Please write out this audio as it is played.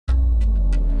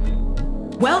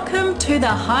Welcome to the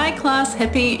High Class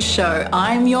Hippie Show.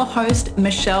 I'm your host,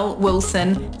 Michelle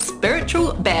Wilson,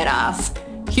 spiritual badass,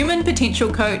 human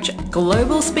potential coach,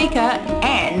 global speaker,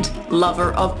 and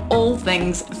lover of all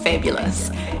things fabulous.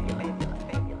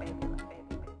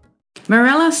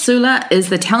 Mirela Sula is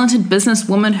the talented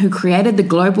businesswoman who created the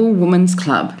Global Women's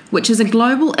Club, which is a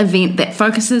global event that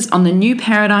focuses on the new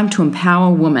paradigm to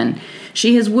empower women.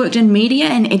 She has worked in media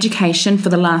and education for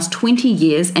the last 20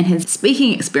 years and has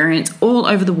speaking experience all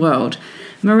over the world.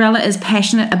 Mirela is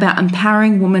passionate about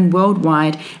empowering women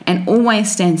worldwide and always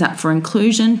stands up for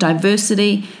inclusion,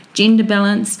 diversity, gender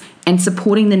balance, and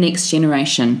supporting the next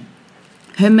generation.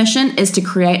 Her mission is to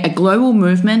create a global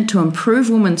movement to improve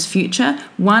women's future,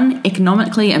 one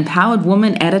economically empowered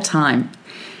woman at a time.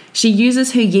 She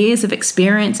uses her years of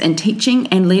experience in teaching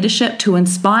and leadership to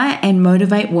inspire and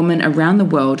motivate women around the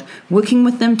world, working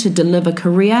with them to deliver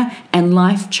career and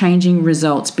life-changing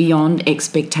results beyond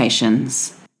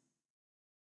expectations.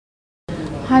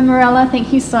 Hi Mirela,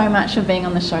 thank you so much for being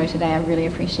on the show today. I really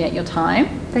appreciate your time.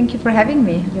 Thank you for having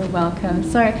me. You're welcome.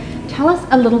 So tell us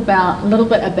a little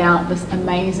bit about this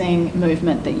amazing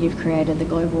movement that you've created, the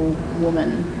Global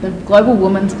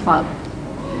Women's Club.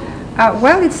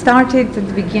 Well, it started at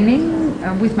the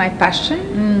beginning with my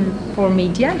passion for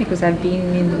media, because I've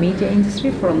been in the media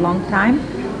industry for a long time.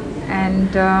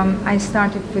 And I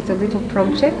started with a little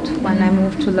project when I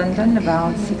moved to London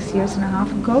about 6 years and a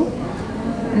half ago.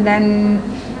 And then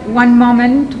one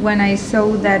moment when I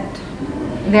saw that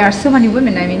there are so many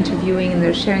women I'm interviewing and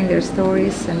they're sharing their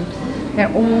stories and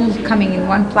they're all coming in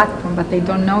one platform but they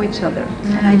don't know each other.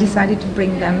 And I decided to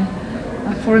bring them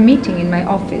for a meeting in my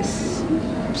office,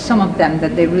 some of them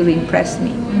that they really impressed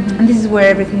me. And this is where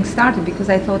everything started, because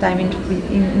I thought I'm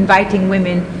inviting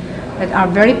women that are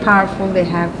very powerful. They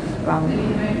have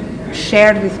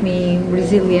shared with me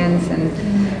resilience and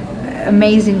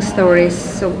amazing stories,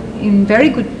 so in very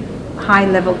good high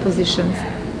level positions.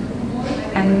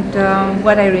 And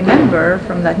what I remember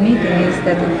from that meeting is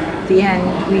that at the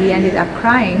end we ended up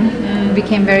crying,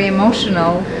 became very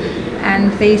emotional,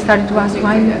 and they started to ask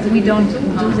why we don't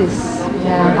do this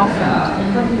more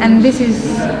often. And this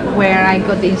is where I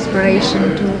got the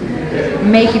inspiration to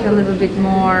make it a little bit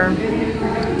more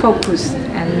focused,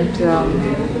 and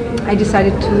I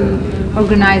decided to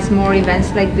organize more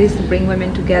events like this to bring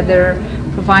women together,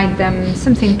 provide them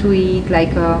something to eat,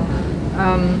 like a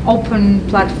open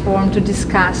platform to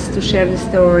discuss, to share the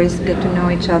stories, get to know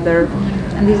each other.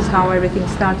 And this is how everything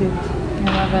started.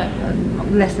 I love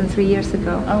it. Less than 3 years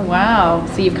ago. Oh wow,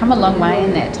 so you've come a long way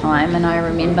in that time. And I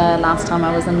remember last time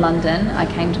I was in London, I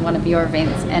came to one of your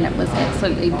events and it was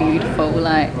absolutely beautiful,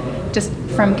 like just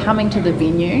from coming to the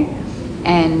venue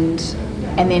and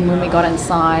then when we got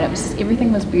inside,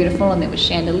 everything was beautiful, and there was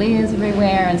chandeliers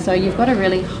everywhere. And so you've got a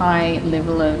really high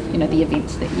level of the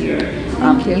events that you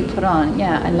put on.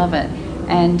 Yeah, I love it.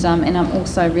 And I'm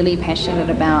also really passionate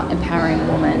about empowering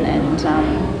women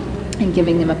and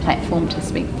giving them a platform to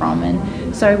speak from.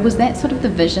 And so was that sort of the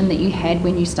vision that you had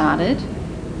when you started?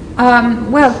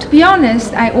 Well, to be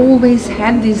honest, I always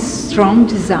had this strong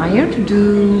desire to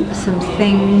do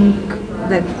something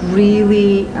that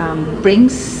really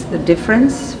brings the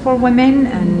difference for women,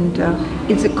 and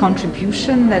it's a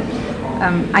contribution that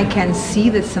I can see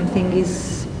that something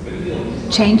is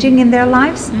changing in their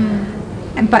lives.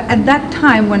 But at that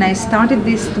time when I started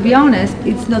this, to be honest,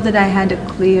 it's not that I had a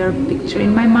clear picture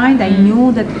in my mind. I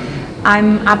knew that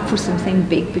I'm up for something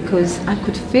big because I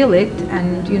could feel it,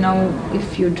 and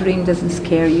if your dream doesn't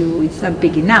scare you, it's not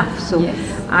big enough. So yes.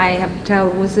 I have to tell,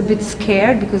 was a bit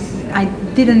scared because I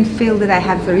didn't feel that I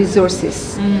had the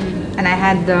resources and I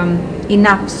had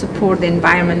enough support, the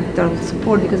environmental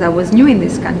support, because I was new in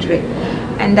this country,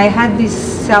 and I had this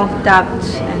self-doubt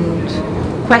and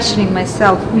questioning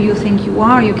myself, who you think you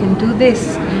are, you can do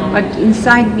this. But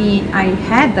inside me I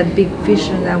had that big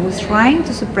vision that I was trying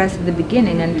to suppress at the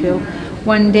beginning, until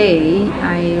one day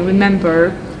I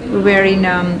remember we were in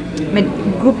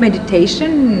group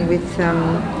meditation with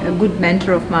a good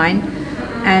mentor of mine,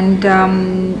 and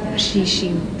she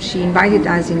invited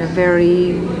us in a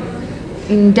very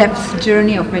in-depth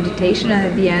journey of meditation, and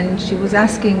at the end she was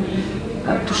asking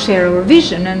to share our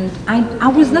vision, and I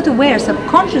was not aware,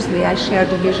 subconsciously I shared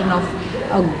the vision of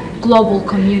a global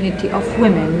community of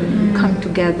women come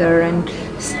together, and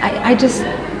I just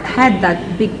had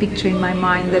that big picture in my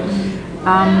mind that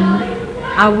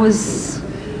I was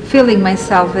feeling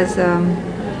myself as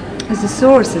a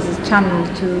source, as a channel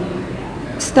to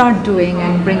start doing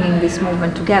and bringing this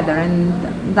movement together.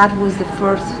 And that was the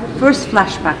first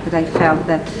flashback that I felt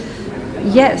that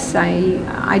yes,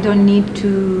 I don't need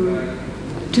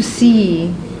to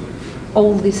see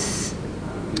all these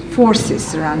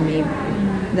forces around me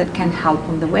that can help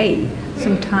on the way.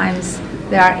 Sometimes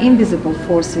there are invisible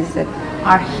forces that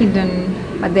are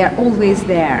hidden, but they are always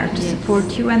there to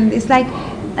support you. And it's like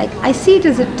I see it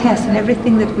as a test, and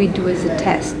everything that we do is a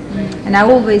test. And I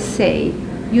always say,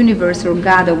 universe or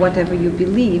God or whatever you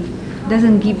believe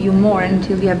doesn't give you more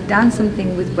until you have done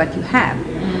something with what you have.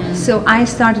 So I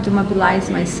started to mobilize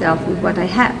myself with what I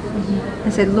have. I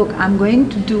said, look, I'm going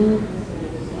to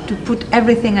put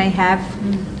everything I have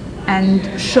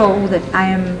and show that I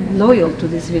am loyal to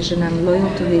this vision, I'm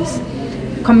loyal to this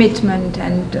commitment,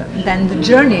 and then the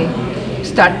journey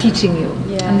start teaching you.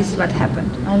 And this is what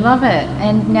happened. I love it.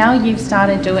 And now you've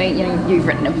started doing, you've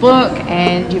written a book,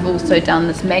 and you've also done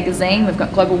this magazine. We've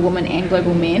got Global Woman and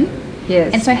Global Men.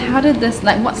 Yes. And so how did this,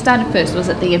 what started first? Was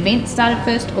it the event started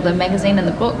first, or the magazine and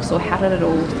the books, or how did it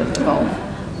all sort of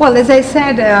evolve? Well, as I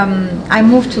said, I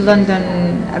moved to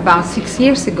London about 6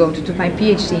 years ago to do my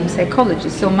PhD in psychology.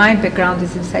 So my background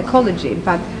is in psychology,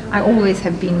 but I always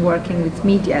have been working with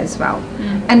media as well.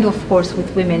 And of course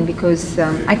with women, because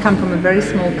I come from a very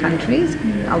small country,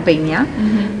 Albania.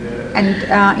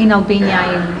 And in Albania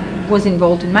I was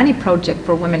involved in many projects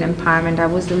for women empowerment. I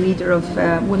was the leader of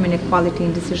women equality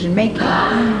in decision making.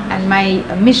 And my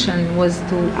mission was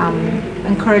to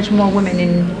encourage more women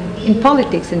in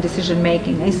politics and decision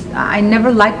making. I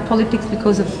never liked politics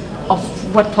because of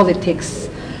what politics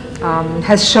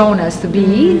has shown us to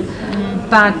be.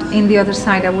 But in the other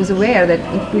side, I was aware that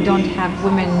if we don't have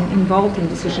women involved in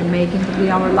decision making,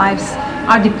 our lives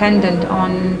are dependent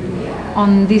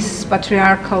on this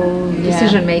patriarchal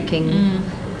decision making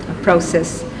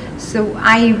process. So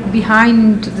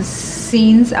behind the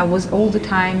scenes, I was all the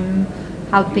time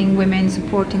helping women,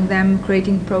 supporting them,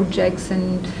 creating projects,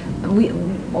 and we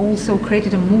also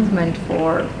created a movement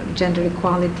for gender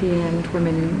equality and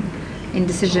women in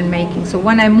decision making. So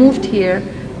when I moved here,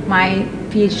 my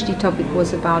PhD topic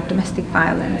was about domestic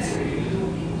violence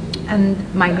and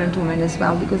migrant women as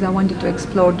well, because I wanted to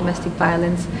explore domestic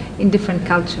violence in different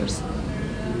cultures.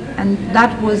 And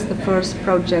that was the first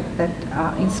project that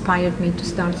inspired me to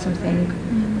start something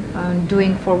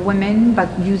doing for women, but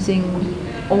using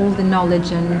all the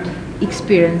knowledge and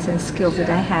experience and skills that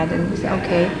I had. And say,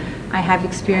 okay, I have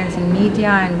experience in media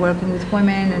and working with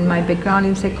women, and my background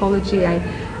in psychology.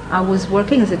 I was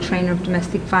working as a trainer of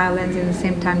domestic violence and at the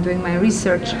same time doing my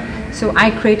research. So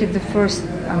I created the first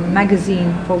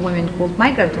magazine for women called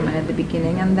Migrant Women at the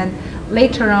beginning, and then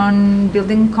later on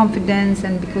building confidence,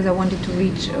 and because I wanted to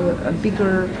reach a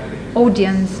bigger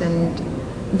audience. And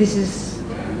this is,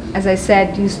 as I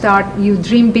said, you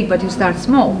dream big but you start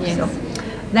small. Yes. So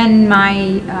then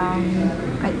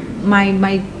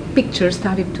my picture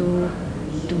started to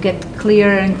get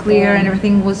clearer and clearer, and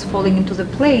everything was falling into the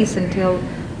place until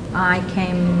I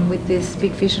came with this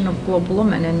big vision of Global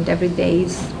Woman, and every day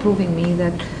is proving me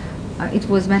that it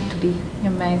was meant to be.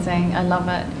 Amazing. I love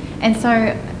it. And so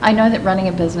I know that running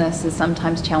a business is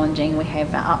sometimes challenging. We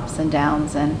have our ups and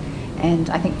downs, and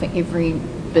I think for every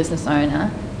business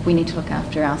owner, we need to look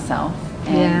after ourselves.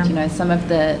 And some of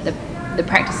the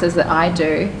practices that I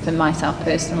do for myself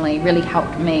personally really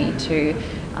helped me to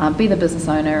be the business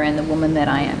owner and the woman that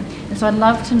I am. And so I'd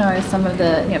love to know some of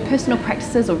the personal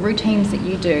practices or routines that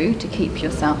you do to keep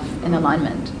yourself in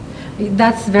alignment.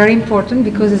 That's very important,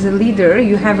 because as a leader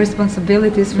you have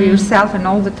responsibilities for yourself, and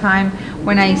all the time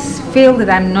when I feel that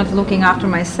I'm not looking after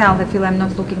myself, I feel I'm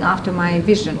not looking after my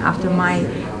vision, after my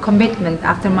commitment,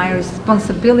 after my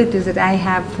responsibilities that I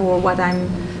have for what I'm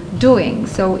doing.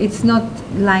 So it's not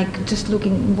like just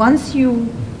looking. Once you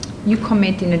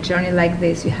commit in a journey like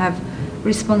this, you have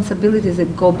responsibilities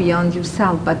that go beyond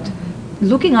yourself, but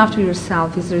looking after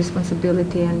yourself is a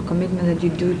responsibility and commitment that you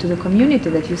do to the community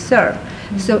that you serve.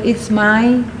 So it's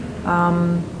my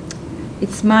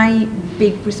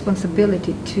big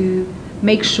responsibility to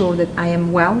make sure that I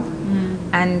am well,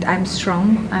 and I'm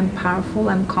strong, I'm powerful,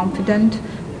 I'm confident,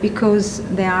 because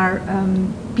there are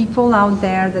people out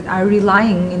there that are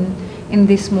relying in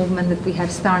this movement that we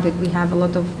have started. We have a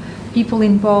lot of people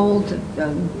involved,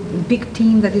 a big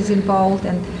team that is involved,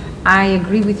 and I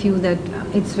agree with you that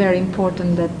it's very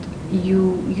important that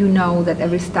you know that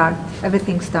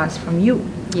everything starts from you.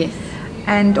 Yes.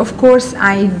 And of course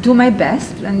I do my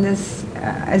best, and this,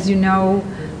 as you know,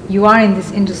 you are in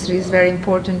this industry, it's very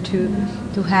important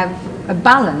to have a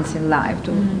balance in life,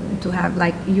 to have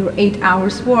like your 8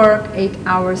 hours work, 8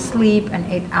 hours sleep, and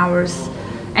 8 hours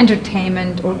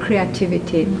entertainment or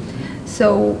creativity.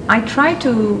 So I try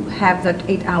to have that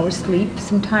 8 hours sleep.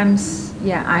 Sometimes,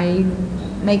 I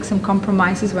make some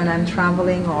compromises when I'm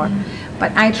traveling,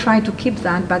 but I try to keep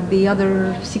that. But the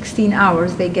other 16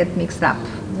 hours, they get mixed up.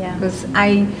 Yeah. Because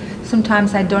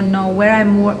sometimes I don't know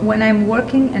when I'm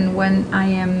working and when I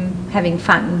am having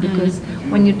fun, because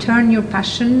when you turn your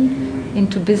passion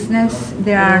into business,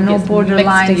 there are no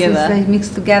borderlines. It's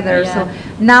mixed together. Yeah. So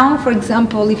now, for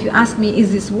example, if you ask me,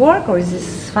 is this work or is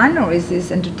this fun or is this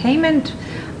entertainment?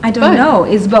 I don't know.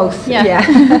 It's both. Yeah.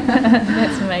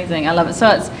 That's amazing. I love it. So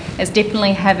it's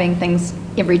definitely having things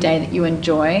every day that you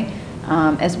enjoy,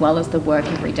 as well as the work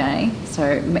every day.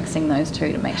 So mixing those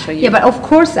two to make sure you... Yeah, but of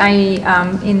course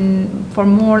for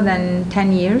more than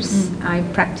 10 years, I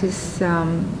practice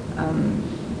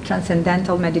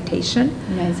transcendental meditation.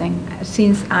 Amazing.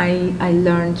 Since I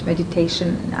learned meditation,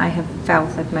 I have felt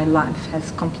that my life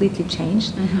has completely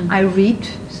changed. I read,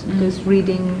 because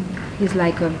reading is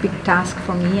like a big task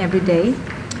for me every day.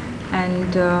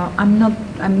 And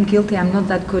I'm guilty, I'm not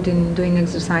that good in doing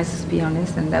exercises, to be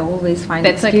honest, and I always find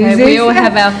excuses. That's okay, we all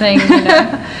have our thing, you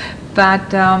know.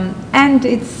 But, and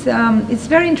it's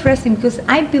very interesting, because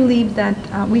I believe that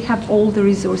we have all the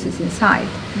resources inside.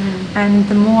 And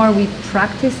the more we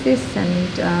practice this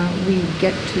and we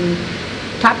get to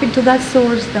tap into that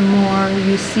source, the more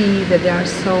you see that there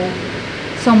are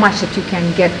so much that you can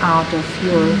get out of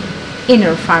your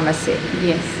inner pharmacy.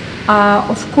 Yes.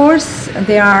 Of course,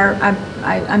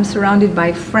 I'm surrounded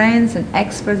by friends and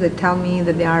experts that tell me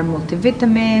that there are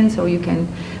multivitamins, or you can,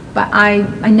 but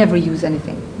I never use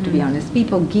anything, to be honest.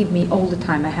 People give me all the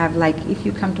time. I have, like, if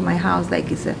you come to my house,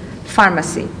 like, it's a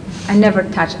pharmacy. I never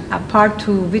touch, apart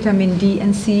to vitamin D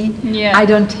and C, I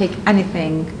don't take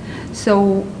anything.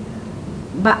 So,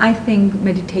 but I think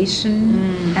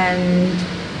meditation and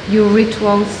your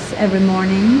rituals every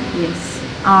morning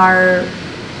are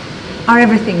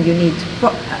everything you need.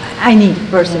 Well, I need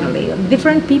personally.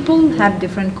 Different people have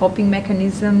different coping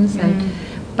mechanisms,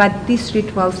 but these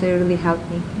rituals, they really help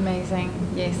me. Amazing.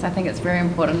 Yes, I think it's very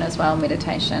important as well,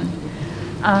 meditation.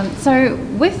 So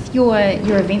with your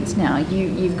events now,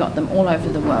 you've got them all over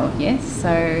the world, yes?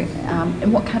 So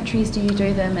in what countries do you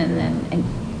do them,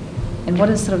 and what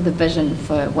is sort of the vision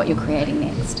for what you're creating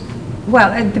next?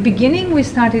 Well, at the beginning we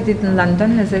started it in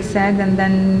London, as I said, and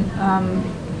then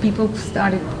people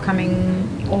started coming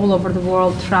all over the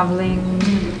world, traveling,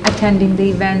 attending the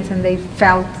events, and they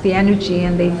felt the energy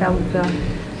and they felt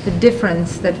the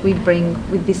difference that we bring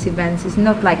with these events. Is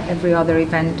not like every other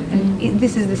event, and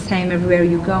this is the same everywhere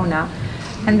you go now.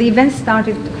 And the event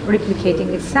started replicating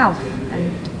itself,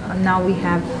 and now we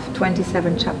have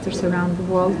 27 chapters around the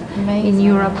world. Amazing. In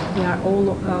Europe, we are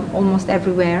almost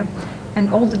everywhere,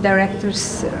 and all the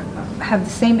directors have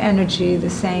the same energy, the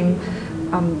same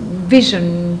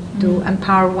vision to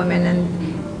empower women,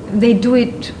 and they do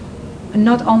it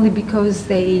not only because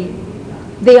they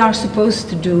are supposed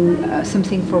to do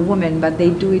something for women, but they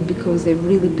do it because they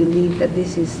really believe that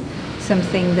this is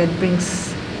something that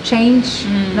brings change,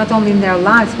 not only in their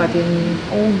lives, but in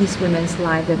all these women's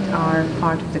lives that are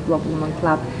part of the Global Women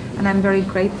Club. And I'm very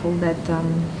grateful that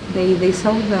they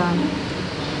saw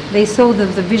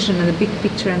the vision and the big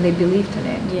picture, and they believed in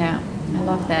it. Yeah, I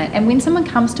love that. And when someone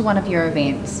comes to one of your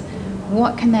events,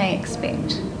 what can they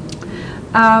expect?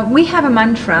 We have a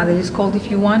mantra that is called, if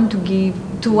you want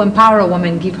to empower a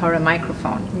woman, give her a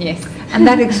microphone. Yes. And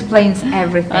that explains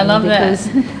everything. I love that.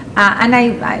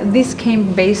 And this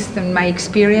came based on my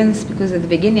experience, because at the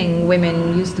beginning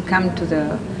women used to come to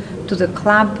the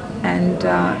club, and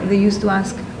they used to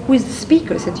ask, who is the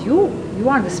speaker? I said, you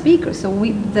are the speaker. So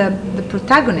the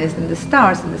protagonists and the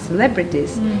stars and the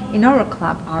celebrities in our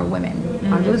club are women,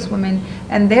 are those women,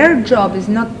 and their job is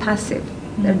not passive.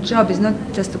 Their job is not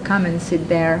just to come and sit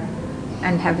there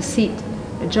and have a seat.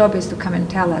 The job is to come and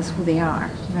tell us who they are,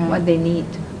 what they need,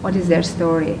 what is their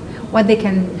story, what they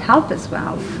can help as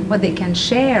well, what they can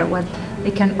share, what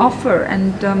they can offer,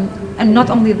 and not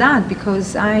only that,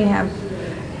 because I have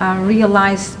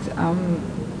realized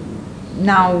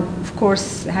now, of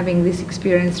course, having this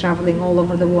experience traveling all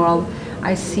over the world,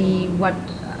 I see what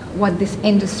this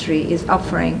industry is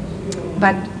offering,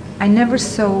 but I never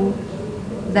saw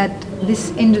that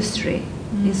this industry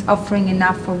is offering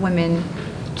enough for women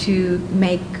to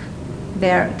make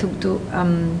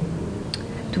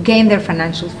to gain their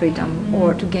financial freedom,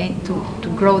 or to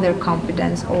grow their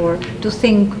confidence, or to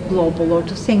think global, or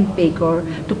to think big, or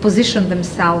to position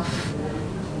themselves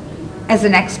as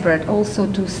an expert, also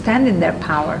to stand in their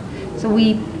power. So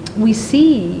we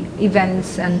see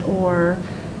events or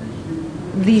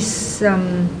these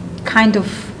kind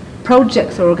of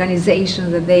projects or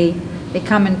organizations that they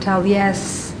come and tell,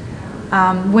 yes,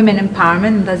 women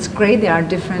empowerment, that's great. There are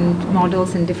different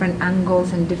models and different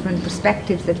angles and different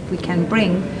perspectives that we can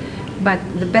bring, but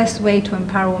the best way to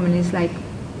empower women is like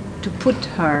to put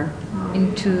her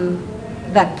into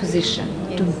that position,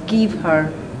 to give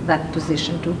her that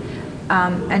position, to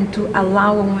and to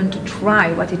allow a woman to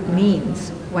try what it means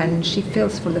when she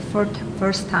feels for the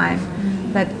first time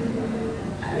that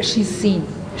she's seen,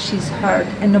 she's heard,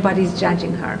 and nobody's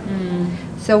judging her.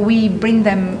 So we bring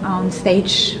them on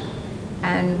stage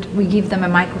and we give them a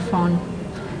microphone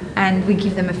and we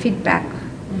give them a feedback.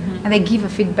 And they give a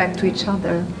feedback to each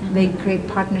other. They create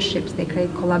partnerships, they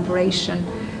create collaboration.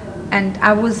 And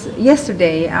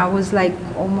yesterday, I was like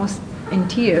almost in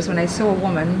tears when I saw a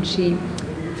woman. She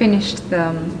finished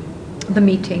the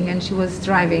meeting and she was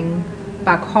driving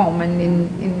back home, and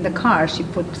in the car she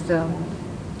put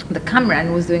the camera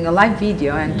and was doing a live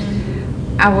video, and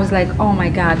I was like, oh my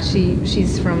God,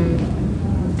 she's from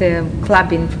the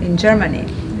club in Germany.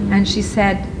 And she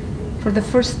said, for the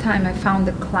first time I found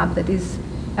a club that is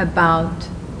about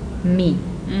me.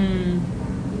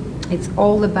 It's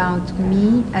all about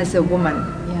me as a woman.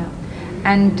 Yeah.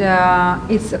 And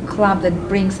it's a club that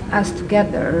brings us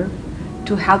together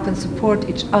to help and support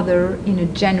each other in a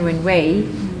genuine way,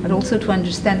 but also to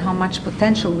understand how much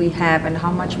potential we have and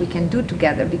how much we can do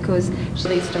together. Because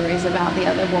these stories about the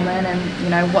other woman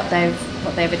and what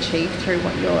they've achieved through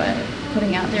what you're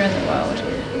putting out there in the world.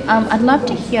 I'd love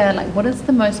to hear, what is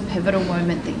the most pivotal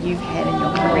moment that you've had in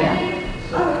your career?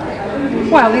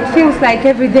 Well, it feels like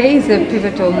every day is a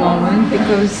pivotal moment,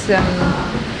 because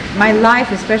my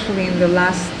life, especially in the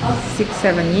last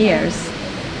 6-7 years,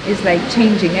 is like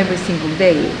changing every single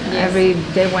day. Yes. Every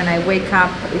day when I wake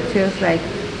up, it feels like,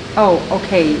 oh,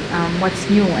 okay, what's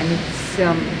new? And it's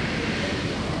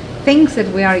things that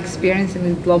we are experiencing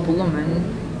with Global Woman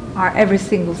are every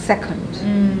single second.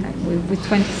 With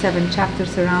 27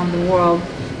 chapters around the world,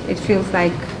 it feels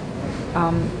like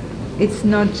it's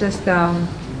not just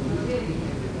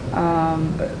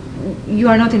you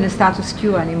are not in a status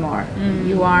quo anymore.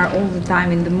 You are all the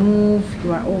time in the move.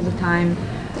 You are all the time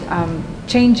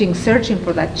changing, searching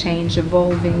for that change,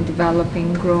 evolving,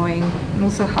 developing, growing, and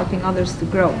also helping others to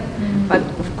grow. But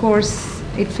of course,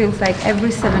 it feels like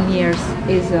every 7 years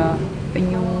is a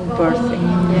new birth, a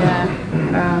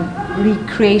new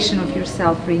recreation of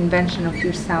yourself, reinvention of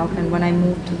yourself. And when I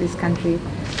moved to this country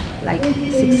like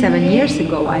 6-7 years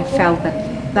ago, I felt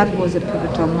that was a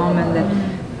pivotal moment,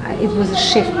 that it was a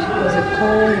shift, it was a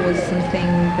call, it was something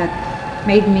that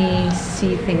made me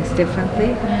see things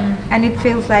differently. And it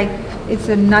feels like it's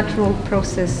a natural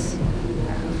process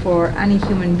for any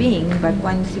human being, but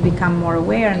once you become more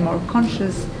aware and more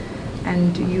conscious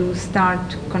and you start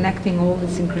connecting all the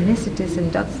synchronicities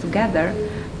and dots together,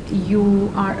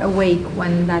 you are awake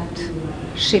when that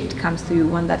shift comes to you,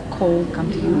 when that call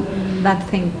comes to you. That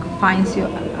thing finds you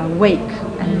awake,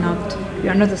 and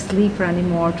you're not a sleeper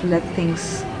anymore to let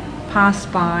things pass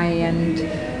by and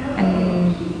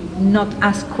not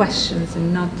ask questions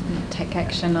and not take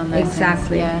action on those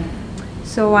exactly. things.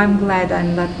 So I'm glad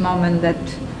in that moment that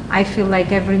I feel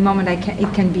like every moment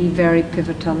it can be very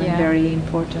pivotal and very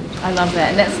important. I love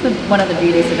that, and that's one of the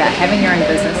beauties about having your own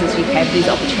business, is you have these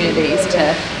opportunities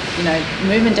to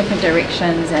move in different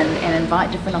directions and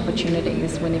invite different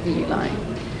opportunities whenever you like.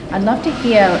 I'd love to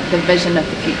hear the vision of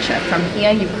the future. From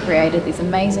here, you've created these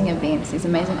amazing events, these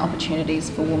amazing opportunities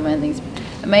for women, these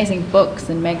amazing books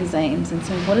and magazines. And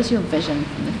so what is your vision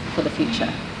for the future?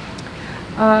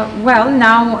 Well,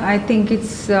 now I think it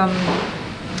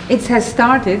has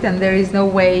started, and there is no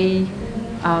way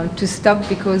to stop,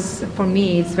 because for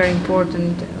me it's very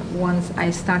important. Once I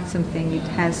start something, it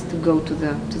has to go to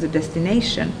the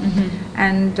destination.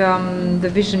 And the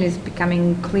vision is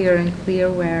becoming clearer and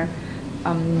clearer, where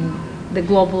the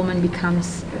Global Woman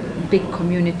becomes a big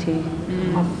community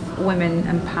of women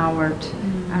empowered,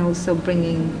 and also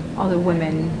bringing other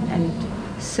women and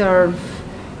serve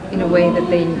in a way that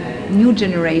the new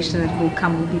generation that will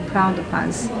come will be proud of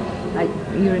us. Like,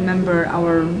 you remember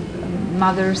our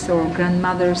mothers or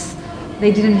grandmothers,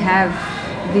 they didn't have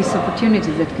these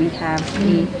opportunities that we have.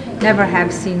 We never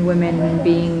have seen women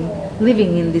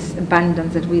living in this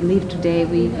abundance that we live today.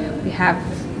 We have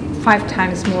 5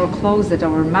 times more clothes that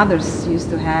our mothers used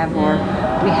to have, or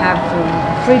we have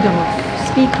freedom of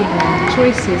speaking and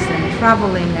choices and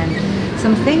traveling, and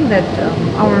something that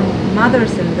our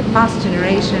mothers in the past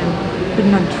generation could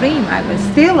not dream.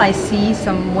 Still I see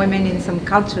some women in some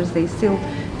cultures, they still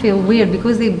feel weird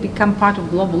because they become part of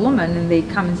Global Woman, and they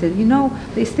come and say,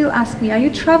 they still ask me, are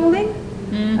you traveling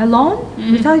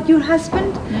alone without your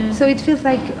husband? So it feels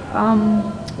like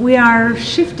we are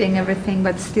shifting everything,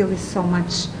 but still is so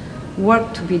much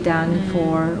work to be done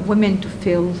for women to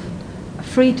feel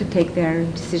free to take their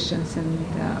decisions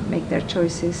and make their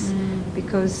choices,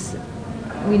 because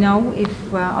we know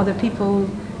if other people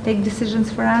take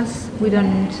decisions for us, we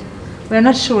don't we're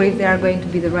not sure if they are going to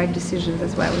be the right decisions.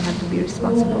 That's why we have to be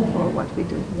responsible for what we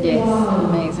do. Yes,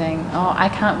 amazing. Oh, I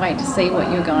can't wait to see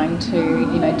what you're going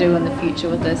to, do in the future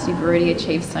with this. You've already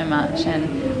achieved so much,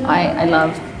 and I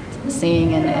love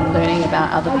seeing and learning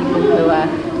about other people who are,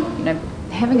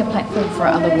 having a platform for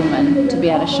other women to be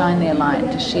able to shine their light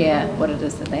and to share what it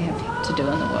is that they have to do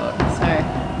in the world. So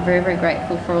I'm very, very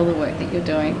grateful for all the work that you're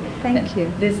doing. Thank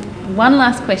you. There's one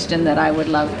last question that I would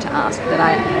love to ask, that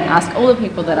I ask all the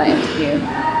people that I interview.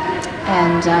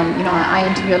 And, I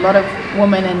interview a lot of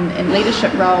women in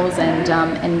leadership roles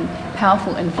and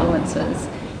powerful influencers.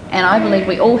 And I believe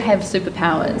we all have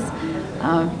superpowers.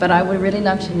 But I would really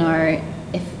love to know,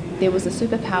 if there was a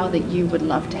superpower that you would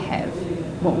love to have,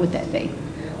 what would that be?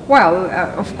 Well,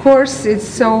 of course, it's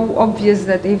so obvious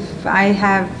that if I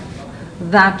have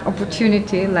that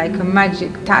opportunity, like a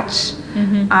magic touch,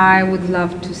 I would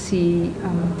love to see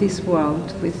this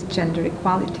world with gender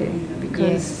equality,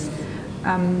 because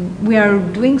we are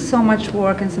doing so much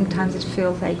work, and sometimes it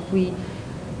feels like we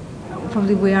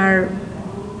are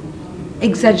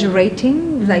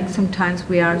exaggerating. Like sometimes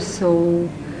we are so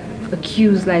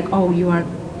accused, like, oh, you are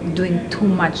doing too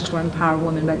much to empower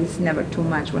women, but it's never too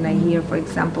much. When I hear, for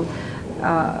example,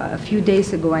 a few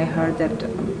days ago I heard that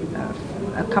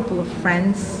a couple of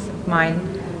friends of mine,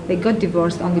 they got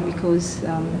divorced only because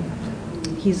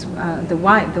the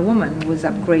woman was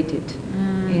upgraded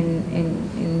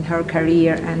in her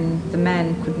career, and the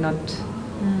man could not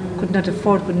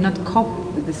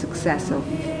cope with the success of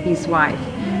his wife.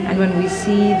 And when we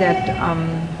see that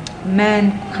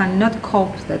men cannot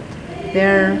cope, that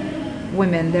their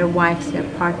women, their wives, their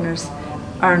partners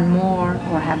earn more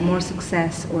or have more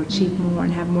success or achieve more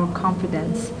and have more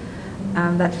confidence,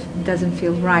 that doesn't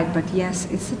feel right. But yes,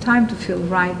 it's the time to feel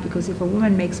right, because if a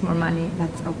woman makes more money,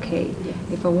 that's okay. Yes.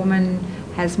 If a woman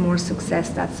has more success,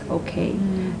 that's okay.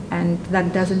 And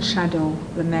that doesn't shadow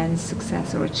the man's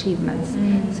success or achievements.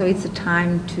 So it's a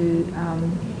time to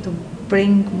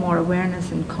bring more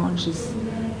awareness and conscious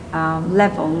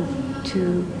level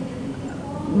to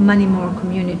many more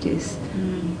communities,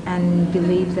 and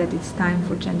believe that it's time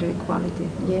for gender equality.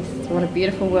 Yes, what a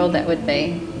beautiful world that would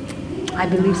be. I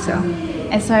believe so.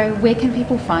 And so where can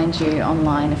people find you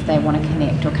online if they want to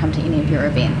connect or come to any of your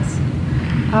events?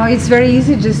 It's very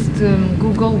easy. Just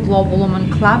Google Global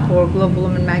Woman Club or Global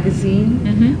Woman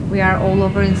Magazine. We are all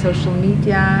over in social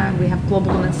media. We have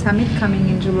Global Women Summit coming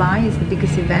in July. It's the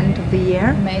biggest event of the year.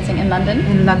 Amazing. In London?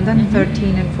 In London,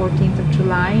 13th and 14th of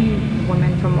July.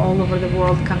 Women from all over the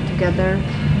world come together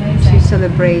to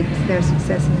celebrate their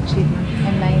success and achievement.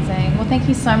 Amazing. Well, thank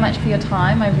you so much for your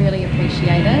time. I really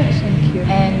appreciate it. Thank you.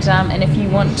 And if you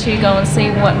want to go and see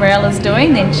what Mirela's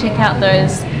doing, then check out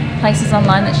those places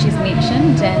online that she's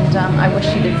mentioned, and I wish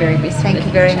you the very best. Thank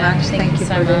you very much. Thank you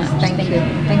for this. Thank you.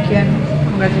 Thank you, and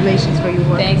congratulations for your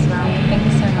work as well. Thank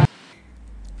you so much.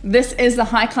 This is the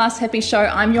High Class Hippie Show.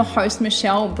 I'm your host,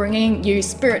 Michelle, bringing you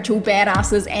spiritual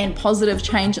badasses and positive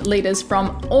change leaders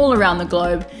from all around the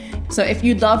globe. So if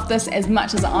you loved this as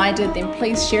much as I did, then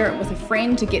please share it with a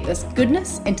friend to get this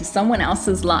goodness into someone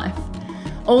else's life.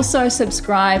 Also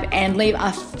subscribe and leave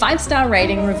a 5-star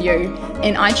rating review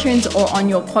in iTunes or on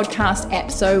your podcast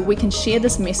app so we can share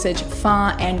this message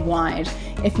far and wide.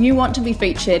 If you want to be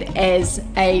featured as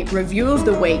a review of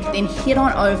the week, then head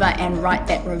on over and write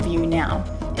that review now.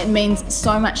 It means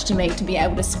so much to me to be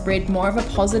able to spread more of a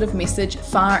positive message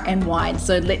far and wide,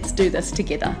 so let's do this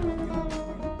together.